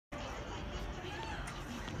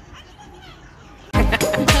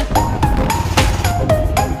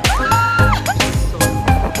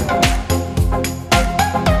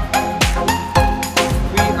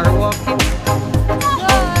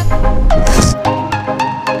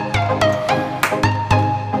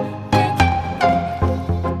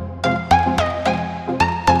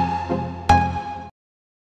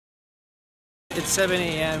7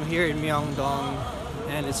 a.m. here in Myeongdong,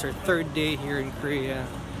 and it's our third day here in Korea,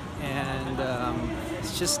 and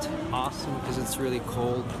it's just awesome because it's really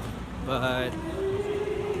cold. But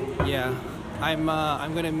yeah, I'm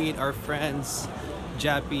gonna meet our friends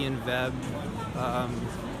Jappy and Veb.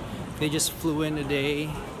 They just flew in today,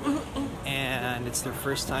 and it's their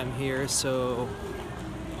first time here, so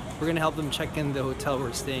we're gonna help them check in the hotel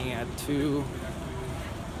we're staying at too.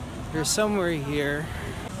 They're somewhere here.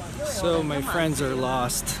 So my friends are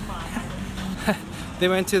lost. They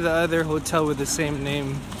went to the other hotel with the same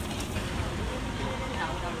name.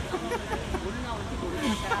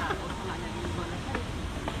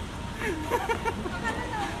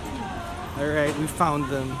 Alright, we found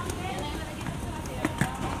them.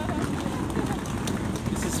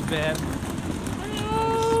 This is Beb. This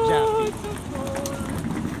is Jappy.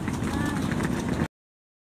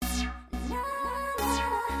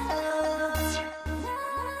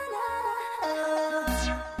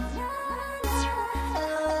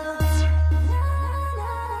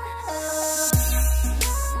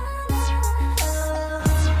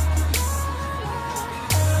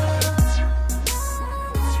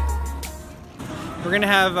 We're gonna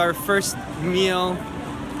have our first meal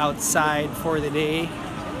outside for the day,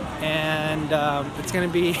 and it's gonna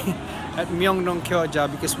be at Myeongdong Gyoja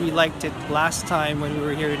because we liked it last time when we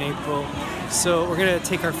were here in April. So we're gonna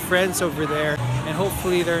take our friends over there, and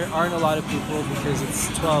hopefully there aren't a lot of people because it's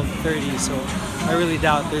 12:30, so I really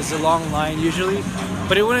doubt there's a long line usually,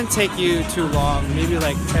 but it wouldn't take you too long, maybe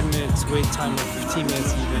like 10 minutes wait time or 15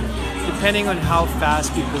 minutes even, depending on how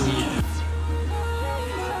fast people eat.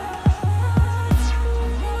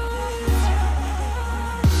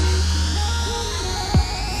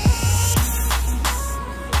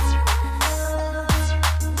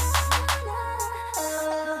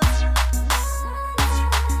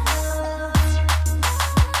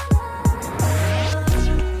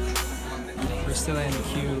 Still in the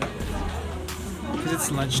queue because it's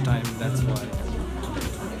lunchtime, that's why.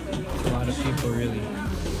 A lot of people really.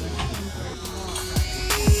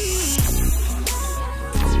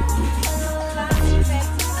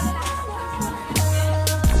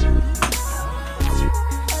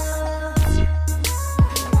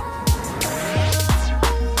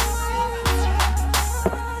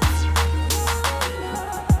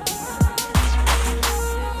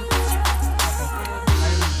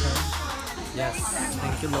 Yes,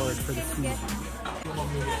 thank you Lord for the food.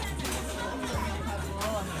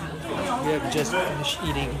 We have just finished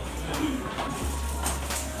eating.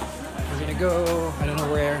 We're gonna go, I don't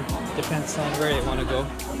know where, depends on where they want to go.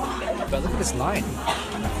 But look at this line.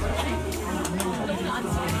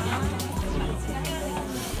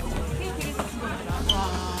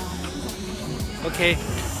 Okay,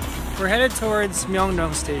 we're headed towards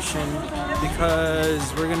Myeongdong Station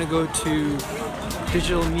because we're gonna go to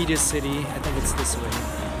Digital Media City. I think it's this way.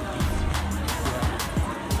 Yeah.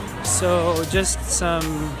 So just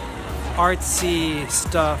some artsy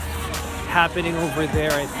stuff happening over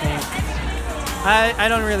there, I think. I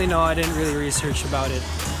don't really know. I didn't really research about it.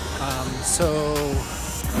 So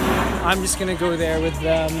I'm just gonna go there with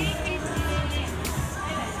them.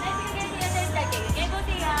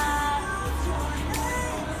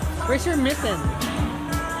 Where's your mitten?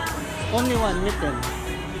 Only one mitten.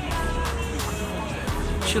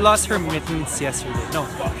 She lost her mittens yesterday. No,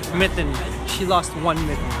 mitten. She lost one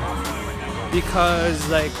mitten because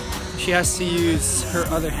like she has to use her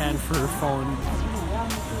other hand for her phone.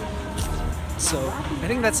 So I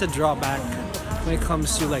think that's a drawback when it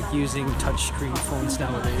comes to like using touchscreen phones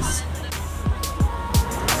nowadays.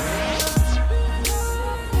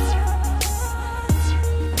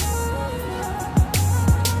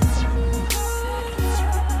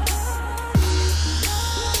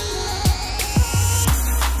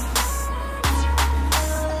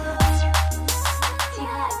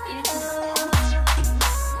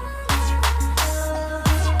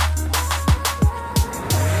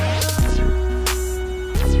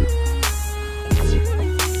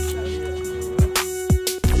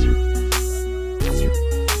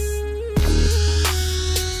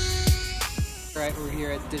 We're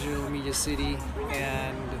here at Digital Media City,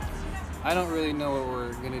 and I don't really know what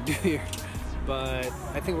we're gonna do here, but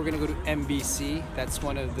I think we're gonna go to MBC. That's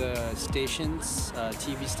one of the stations,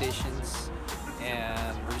 TV stations,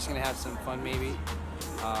 and we're just gonna have some fun maybe.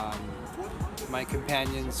 My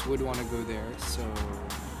companions would want to go there, so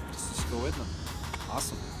just go with them.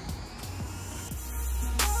 Awesome.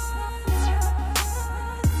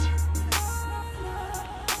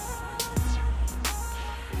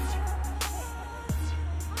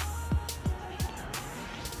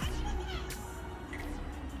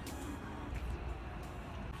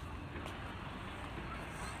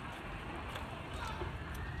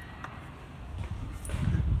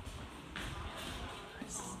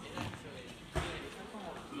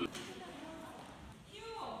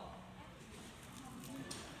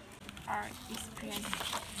 are experienced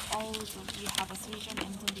all we have a season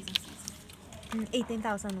and some businesses.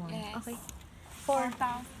 18,000 won. Yes. Okay.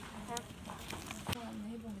 4,000.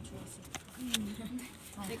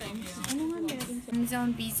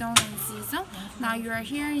 Zone, B zone, and C zone. Now you are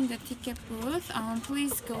here in the ticket booth.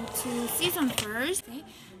 Please go to C zone first, okay?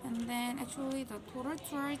 And then actually the total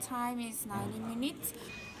tour time is 90 minutes.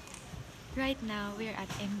 Right now we're at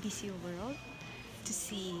MBC World to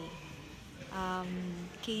see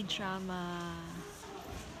K-drama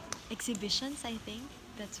exhibitions, I think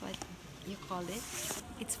that's what you call it.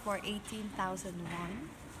 It's for 18,000 won,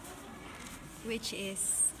 which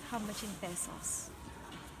is how much in pesos?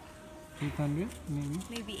 800 maybe?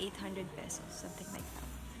 Maybe 800 pesos, something like that.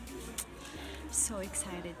 So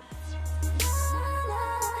excited.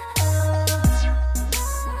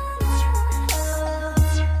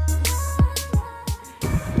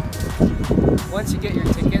 Once you get your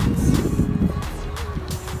tickets,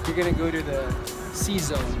 you're gonna go to the C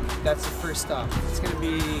zone. That's the first stop.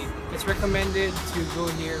 It's recommended to go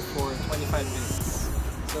here for 25 minutes.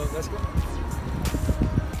 So let's go.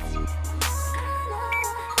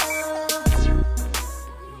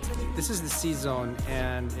 This is the C zone,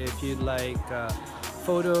 and if you'd like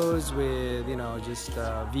photos with, you know, just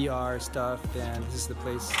VR stuff, then this is the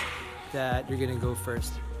place that you're gonna go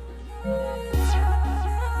first.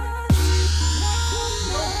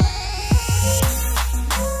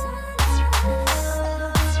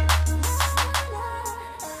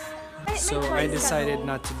 So I decided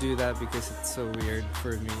not to do that because it's so weird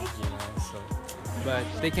for me, you know, so. But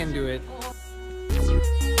they can do it.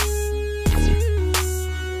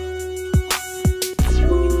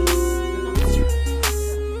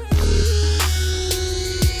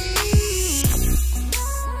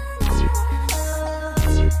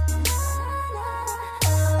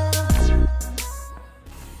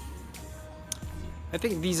 I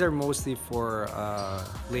think these are mostly for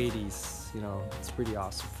ladies, you know, it's pretty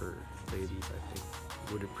awesome for ladies, I think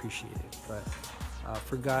would appreciate it, but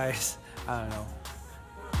for guys, I don't know.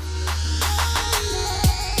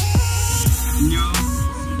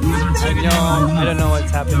 I don't know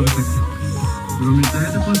what's happening.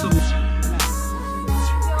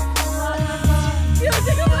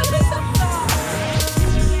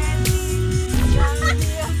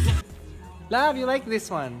 Love, you like this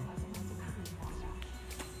one?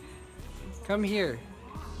 Come here,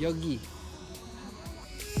 Yogi.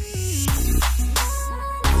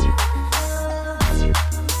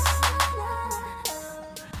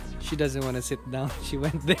 She doesn't want to sit down. She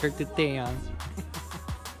went there to Taeyang.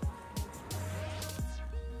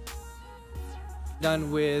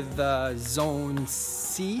 Done with zone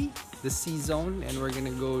C, the C zone, and we're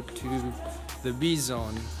gonna go to the B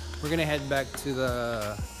zone. We're gonna head back to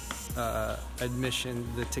the admission,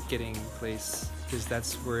 the ticketing place, because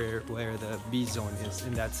that's where the B zone is,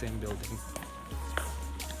 in that same building.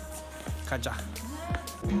 Kaja.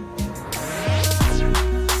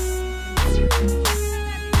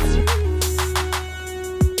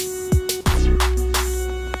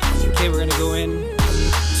 Okay, we're gonna go in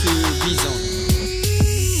to B zone.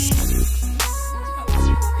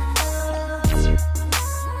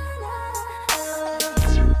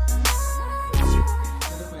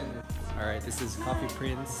 Alright, this is Coffee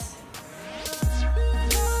Prince.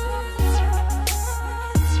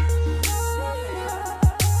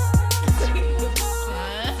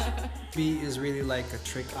 B is really like a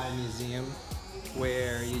trick eye museum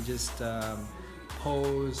where you just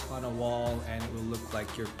pose on a wall and it will look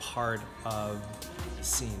like you're part of the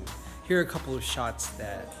scene. Here are a couple of shots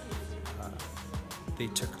that they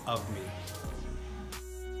took of me.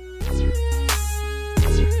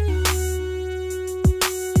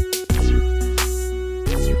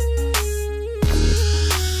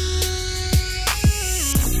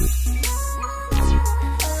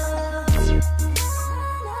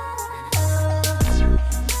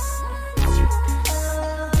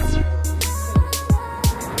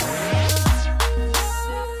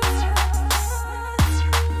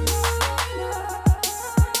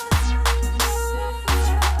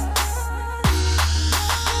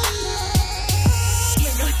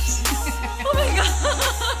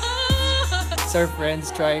 It's our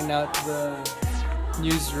friends trying out the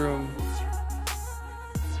newsroom.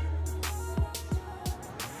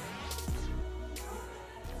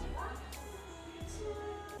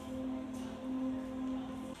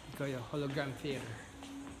 이거요, hologram theater.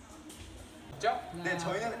 네,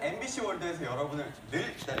 저희는 MBC 월드에서 여러분을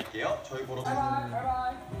늘 기다릴게요. 저희 보러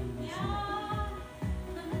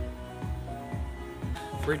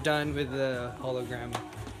We're done with the hologram.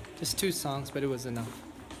 Just 2 songs, but it was enough.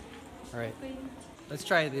 Alright, let's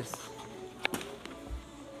try this.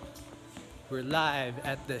 We're live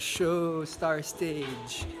at the show star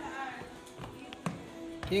stage.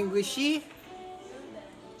 Englishy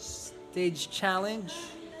stage challenge.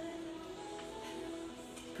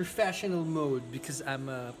 Professional mode because I'm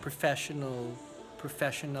a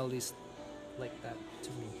professionalist like that to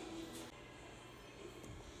me.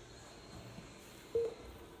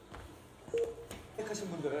 택하신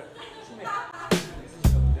분들을 팀에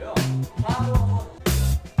있으시면 돼요.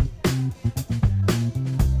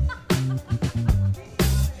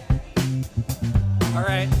 All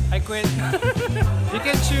right, I quit. You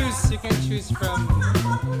can choose from.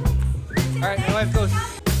 All right, my wife goes.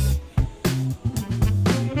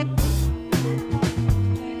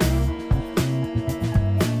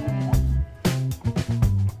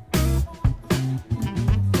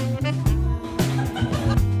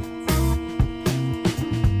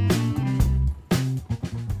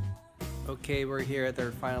 Okay, we're here at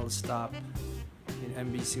our final stop in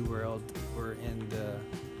MBC World. We're in the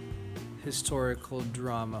historical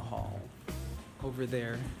drama hall. Over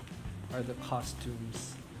there are the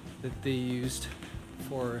costumes that they used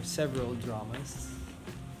for several dramas.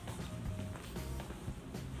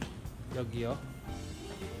 여기요.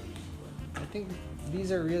 I think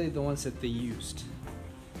these are really the ones that they used,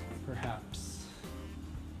 perhaps,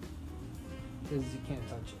 because you can't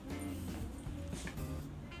touch it.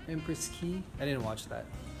 Empress Key. I didn't watch that.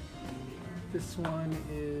 This one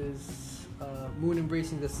is Moon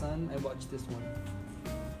Embracing the Sun. I watched this one.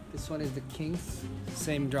 This one is The Kings.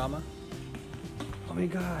 Same drama. Oh my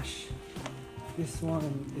gosh. This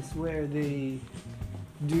one is where they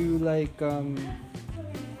do like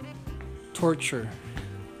torture.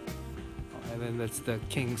 And then that's the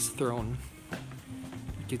King's throne.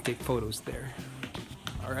 You can take photos there.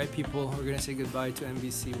 Alright people, we're gonna say goodbye to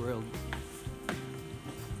MBC World.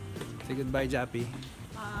 Say goodbye, Jappy.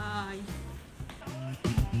 Bye.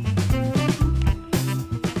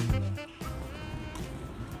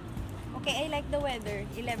 Okay, I like the weather.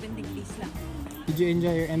 11 degrees lang. Did you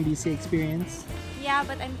enjoy your MBC experience? Yeah,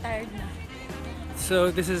 but I'm tired na. So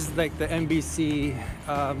this is like the MBC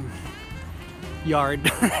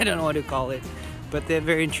yard. I don't know what to call it, but they have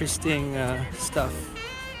very interesting stuff.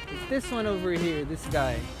 This one over here, this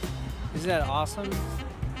guy, isn't that awesome?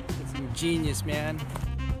 It's genius, man.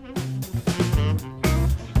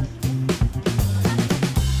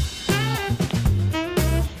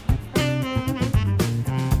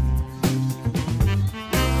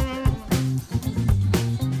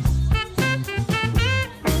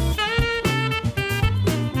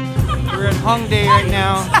 We're at Hongdae right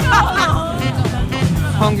now,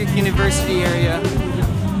 Hongdae University area,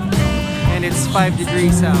 and it's 5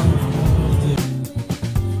 degrees out.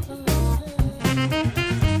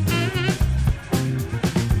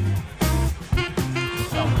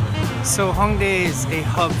 So Hongdae is a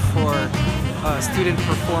hub for student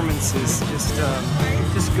performances. Just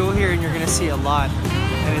go here and you're gonna see a lot,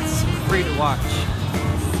 and it's free to watch.